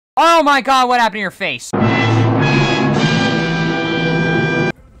Oh my god, what happened to your face?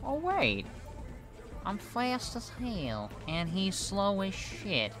 Oh wait. I'm fast as hell, and he's slow as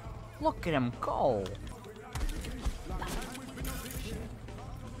shit. Look at him go.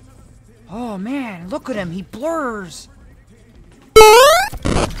 Oh man, look at him, he blurs.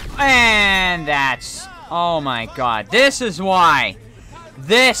 And that's... Oh my god, this is why.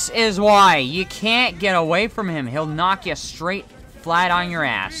 This is why. You can't get away from him. He'll knock you straight flat on your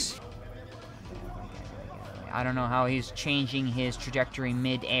ass. I don't know how he's changing his trajectory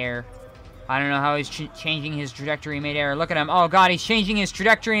mid-air. I don't know how he's changing his trajectory mid-air. Look at him. Oh god, he's changing his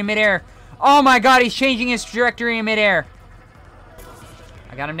trajectory in mid-air. Oh my god, he's changing his trajectory in mid-air.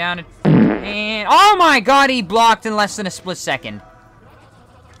 I got him down to... And... Oh my god, he blocked in less than a split second.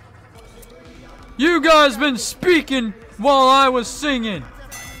 You guys been speaking while I was singing.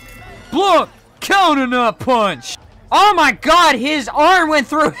 Block, counter nut punch. Oh my god, his arm went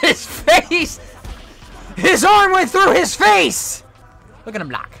through his face. His arm went through his face. Look at him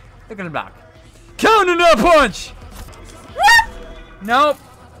block. Look at him block. Counter nut punch. Nope.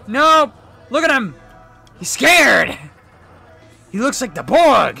 Nope. Look at him. He's scared. He looks like the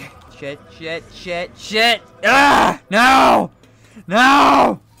Borg. Shit, shit, shit, shit. Ah, no.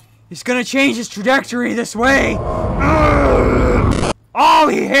 No. He's gonna change his trajectory this way. Oh,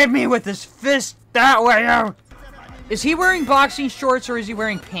 he hit me with his fist that way. Is he wearing boxing shorts or is he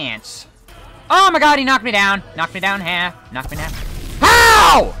wearing pants? Oh my god, he knocked me down. Knocked me down half. Knocked me down.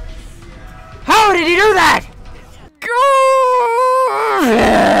 How? How did he do that?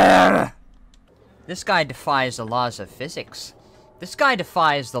 This guy defies the laws of physics. This guy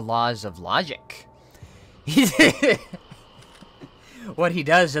defies the laws of logic. What he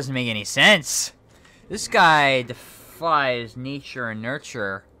does doesn't make any sense. This guy defies nature and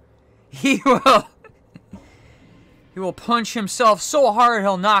nurture. He will punch himself so hard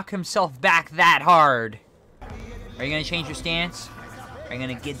he'll knock himself back that hard. Are you gonna change your stance? Are you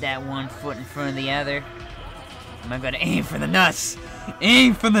gonna get that one foot in front of the other? Am I gonna aim for the nuts?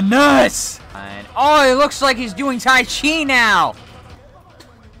 Aim for the nuts! And, oh, it looks like he's doing Tai Chi now!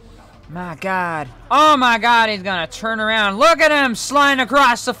 My god. Oh my god, he's gonna turn around. Look at him sliding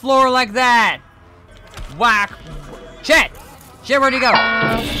across the floor like that! Whack! Shit! Shit, where'd he go?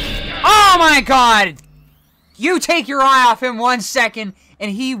 Oh my god! You take your eye off him 1 second,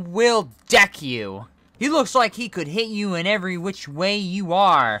 and he will deck you. He looks like he could hit you in every which way you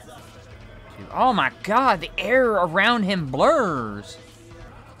are. Dude, oh my god, the air around him blurs.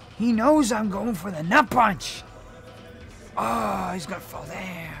 He knows I'm going for the nut punch. Oh, he's gonna fall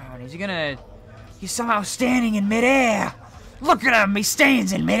down. Is he gonna... He's somehow standing in midair. Look at him, he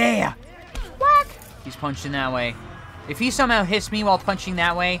stands in midair. Whack! He's punching that way. If he somehow hits me while punching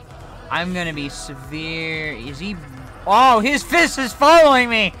that way, I'm gonna be severe. Is he... Oh, his fist is following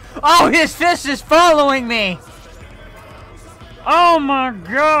me! Oh, his fist is following me! Oh my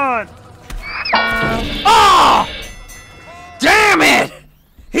god! Oh! Damn it!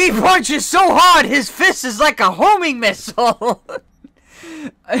 He punches so hard, his fist is like a homing missile!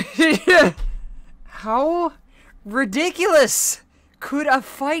 How ridiculous could a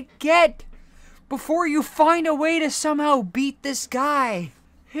fight get before you find a way to somehow beat this guy?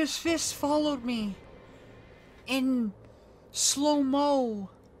 His fist followed me in slow-mo.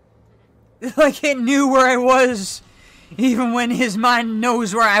 Like it knew where I was, even when his mind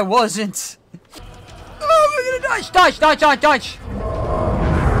knows where I wasn't. Oh, we're gonna dodge, dodge, dodge, dodge, dodge.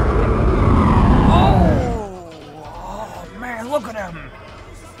 Oh, man, look at him.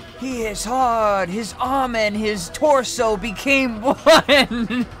 He is hard. His arm and his torso became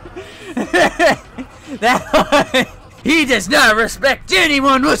one. He does not respect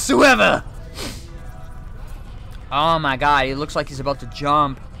anyone whatsoever. Oh my god, he looks like he's about to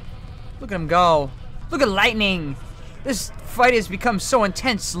jump. Look at him go. Look at lightning. This fight has become so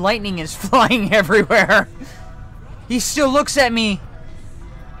intense, lightning is flying everywhere. He still looks at me,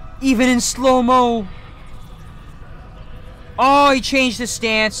 even in slow-mo. Oh, he changed his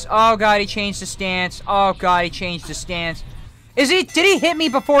stance. Oh god, he changed his stance. Oh god, he changed his stance. Did he hit me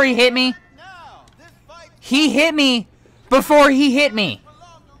before he hit me? He hit me before he hit me.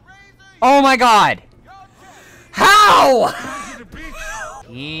 Oh my god. How?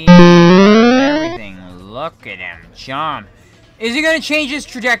 Everything. Look at him jump. Is he gonna change his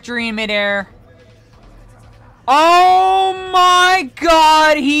trajectory in midair? Oh my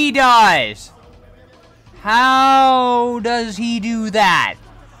god, he does. How does he do that?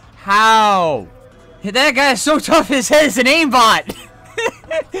 How? That guy is so tough, his head is an aimbot.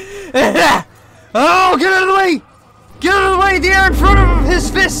 Oh, get out of the way! Get out of the way! The air in front of his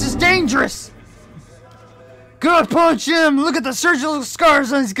fist is dangerous! Gut punch him! Look at the surgical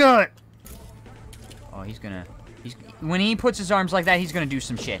scars on his gut! Oh, when he puts his arms like that, he's gonna do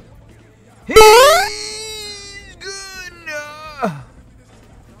some shit. He's gonna...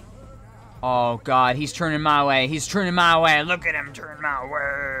 Oh, God, he's turning my way. He's turning my way. Look at him turn my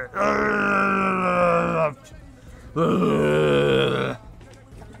way.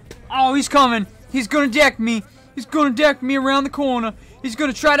 Oh, he's coming. He's gonna deck me. He's gonna deck me around the corner. He's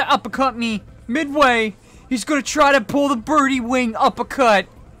gonna try to uppercut me midway. He's gonna try to pull the birdie wing uppercut,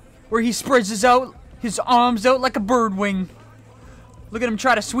 where he spreads his arms out like a bird wing. Look at him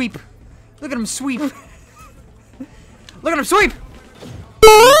try to sweep. Look at him sweep. Look at him sweep.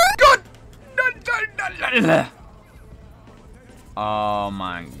 Good. Oh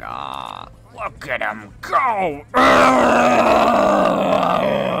my God. Look at him go.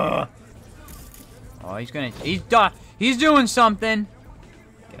 Oh, he's doing something.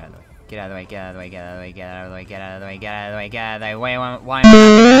 Get out of the way, get out of the way, get out of the way, get out of the way, get out of the way, get out of the way, get out of the way. Why am I not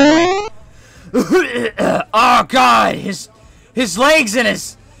getting out of the way? Oh God, his legs and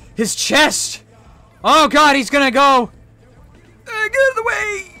his chest. Oh God, he's gonna go. Get out of the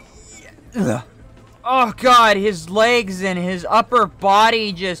way. Oh God, his legs and his upper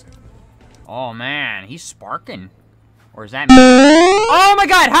body just. Oh man, he's sparking. Or is that me? Oh my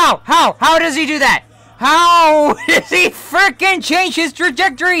God, how does he do that? How does he frickin' change his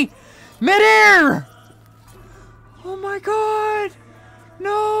trajectory midair? Oh my God,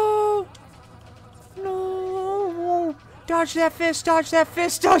 no. Dodge that fist, dodge that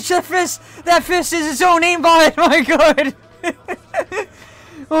fist, dodge that fist. That fist is its own aimbot. Oh my God.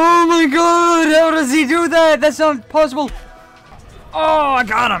 Oh my God, how does he do that? That's not possible. Oh, I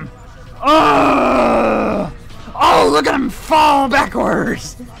got him. Oh, look at him fall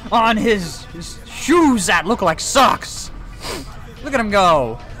backwards on his shoes that look like socks. Look at him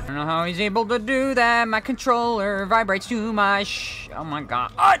go. I don't know how he's able to do that. My controller vibrates too much. Oh my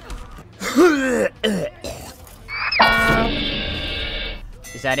God.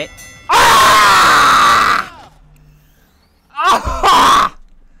 Is that it? Ah! Ah!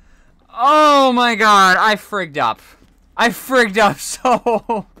 Oh my God, I frigged up. I frigged up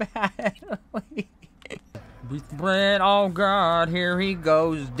so badly. Oh God, here he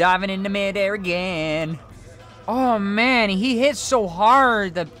goes, diving into midair again. Oh man, he hits so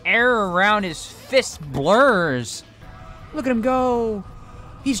hard, the air around his fist blurs. Look at him go.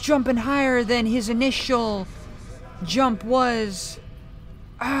 He's jumping higher than his initial jump was.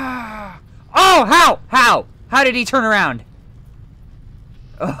 Ah. Oh, how? How did he turn around?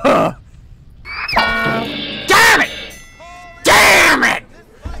 Damn it! Damn it!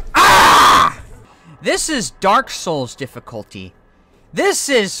 Ah! This is Dark Souls difficulty. This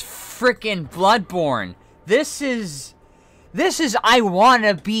is frickin' Bloodborne. This is I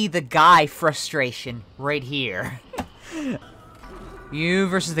wanna be the guy frustration right here. You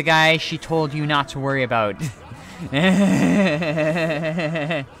versus the guy she told you not to worry about.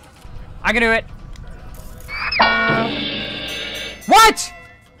 I can do it. What?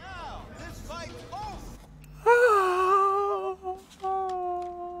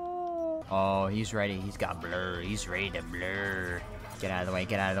 Oh, he's ready. He's got blur. He's ready to blur. Get out of the way.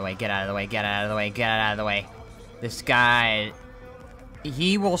 Get out of the way. Get out of the way. Get out of the way. Get out of the way. This guy,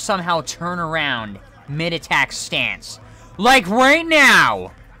 he will somehow turn around mid-attack stance. Like right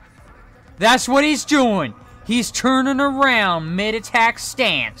now. That's what he's doing. He's turning around mid-attack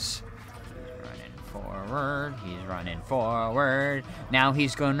stance. Running forward. He's running forward. Now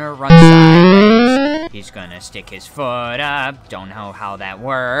he's gonna run sideways. He's gonna stick his foot up. Don't know how that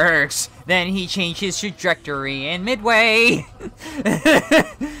works. Then he changed his trajectory in midway.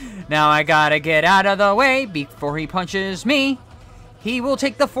 Now I gotta get out of the way before he punches me. He will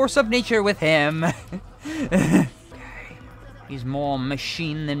take the force of nature with him. He's more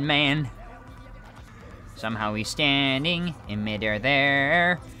machine than man. Somehow he's standing in midair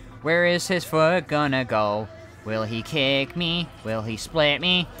there. Where is his foot gonna go? Will he kick me? Will he split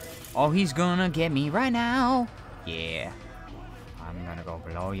me? Oh, he's gonna get me right now. Yeah. I'm gonna go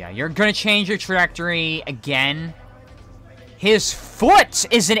below. Yeah, you're gonna change your trajectory again. His foot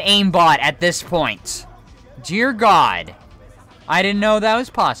is an aimbot at this point. Dear God. I didn't know that was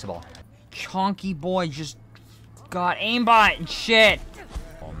possible. Chonky boy just got aimbot and shit.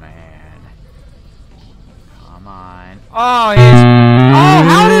 Oh, man. Come on. Oh,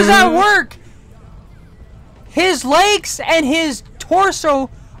 how does that work? His legs and his torso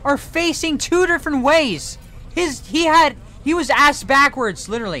are facing two different ways. He was ass backwards,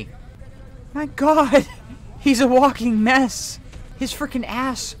 literally. My God, he's a walking mess. His freaking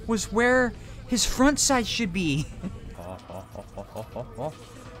ass was where his front side should be.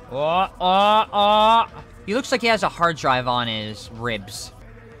 He looks like he has a hard drive on his ribs.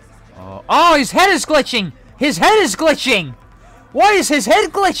 Oh, his head is glitching! His head is glitching! Why is his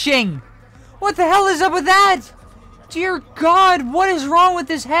head glitching? What the hell is up with that? Dear God, what is wrong with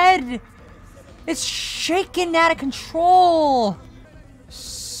his head? It's shaking out of control.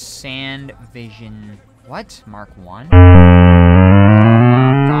 Sand vision. What? Mark 1?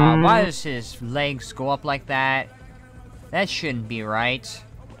 God, why does his legs go up like that? That shouldn't be right.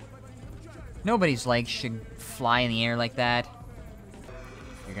 Nobody's legs should fly in the air like that.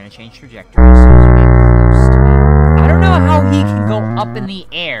 You're gonna change trajectory as soon as you get close to me. I don't know how he can go up in the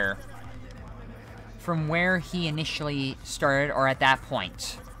air from where he initially started or at that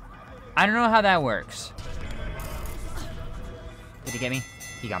point. I don't know how that works. Did he get me?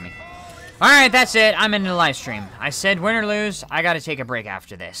 He got me. Alright, that's it. I'm into the live stream. I said win or lose, I gotta take a break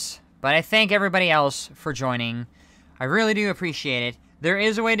after this. But I thank everybody else for joining. I really do appreciate it. There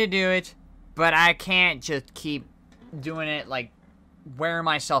is a way to do it, but I can't just keep doing it, like, wearing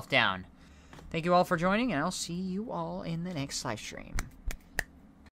myself down. Thank you all for joining, and I'll see you all in the next live stream.